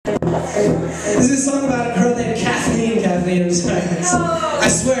This is a song about a girl named Kathleen. Kathleen, I'm sorry. I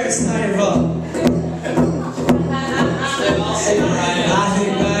swear it's not your fault. I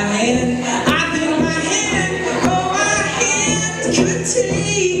think my hand, oh my hand could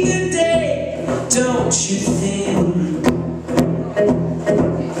take a day, don't you think?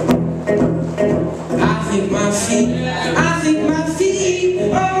 I think my feet,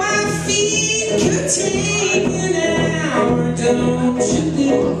 oh my feet could take an hour, don't you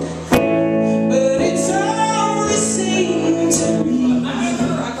think? But it's all the same to me.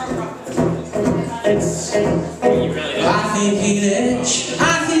 I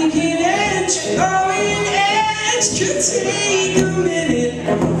think an inch, oh an inch could take a minute,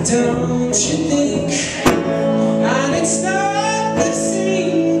 don't you think? And it's not the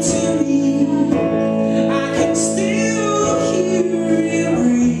same to me. I can still hear you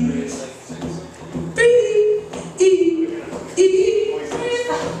breathe.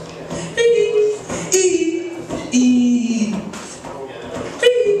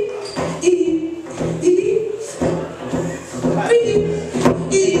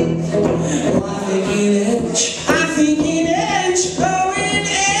 I think an inch, oh an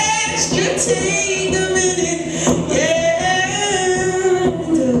inch could take a minute, yeah,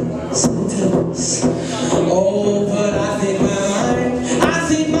 it does. Oh, but I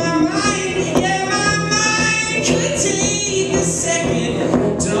think my mind, yeah, my mind could take a second,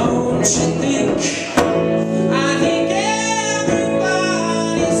 don't you think? I think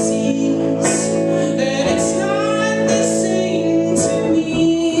everybody sees that it's not the same to me.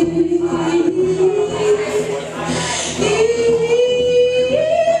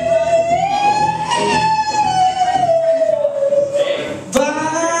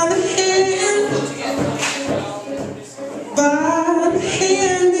 By the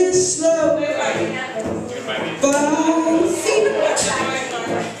hand is slow,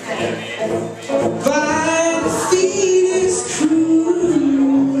 by the feet is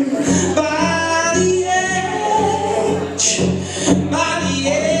cruel, by the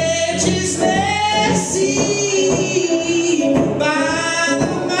edge is messy, by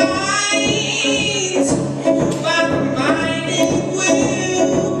the mind it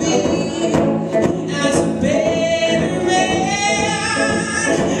will be as a better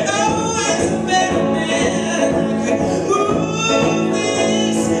man. Oh, as a better man, I could move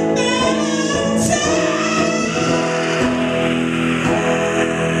this mountain.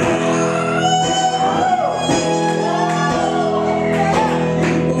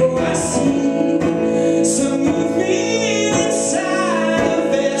 Oh, I see some movement inside a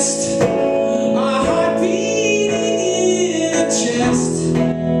vest, a heart beating in a chest.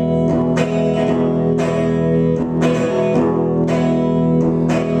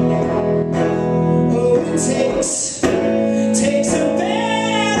 Takes a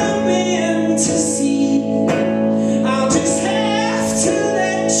better man to see. I'll just have to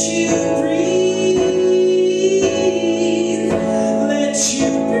let you breathe, let you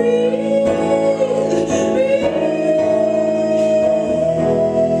breathe.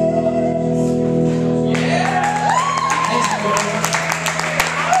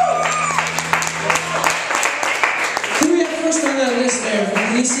 Who we have first on that list there?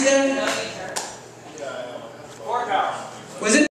 Can you see that?